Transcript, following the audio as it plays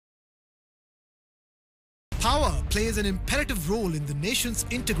Power plays an imperative role in the nation's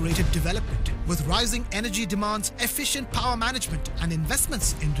integrated development. With rising energy demands, efficient power management and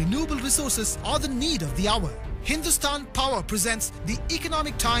investments in renewable resources are the need of the hour. Hindustan Power presents the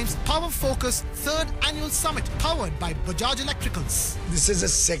Economic Times Power Focus 3rd Annual Summit powered by Bajaj Electricals. This is a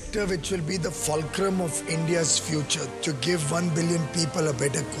sector which will be the fulcrum of India's future to give 1 billion people a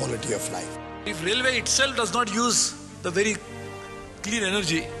better quality of life. If railway itself does not use the very clean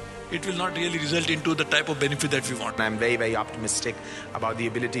energy, it will not really result into the type of benefit that we want. I'm very, very optimistic about the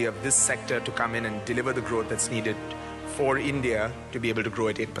ability of this sector to come in and deliver the growth that's needed for India to be able to grow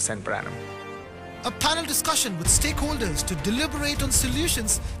at 8% per annum. A panel discussion with stakeholders to deliberate on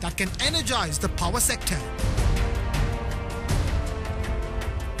solutions that can energize the power sector.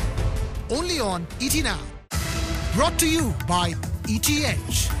 Only on ET Now. Brought to you by ET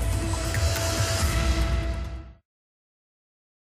Edge.